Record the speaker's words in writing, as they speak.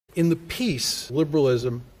In the piece,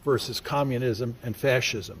 liberalism versus communism and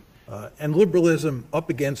fascism, and liberalism up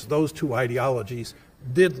against those two ideologies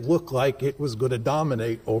did look like it was going to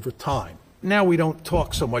dominate over time. Now we don't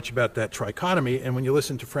talk so much about that trichotomy, and when you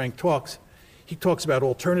listen to Frank talks, he talks about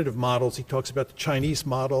alternative models. He talks about the Chinese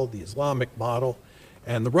model, the Islamic model,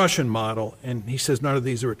 and the Russian model, and he says none of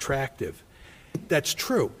these are attractive. That's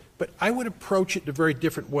true, but I would approach it in a very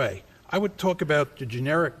different way. I would talk about the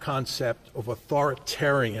generic concept of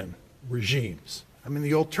authoritarian regimes. I mean,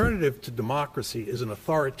 the alternative to democracy is an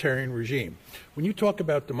authoritarian regime. When you talk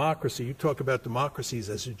about democracy, you talk about democracies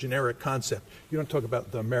as a generic concept. You don't talk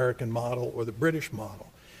about the American model or the British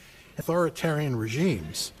model. Authoritarian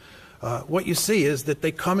regimes, what you see is that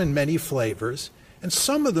they come in many flavors, and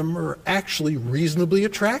some of them are actually reasonably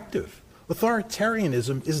attractive.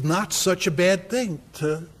 Authoritarianism is not such a bad thing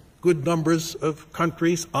to good numbers of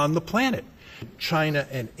countries on the planet. China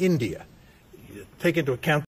and India, take into account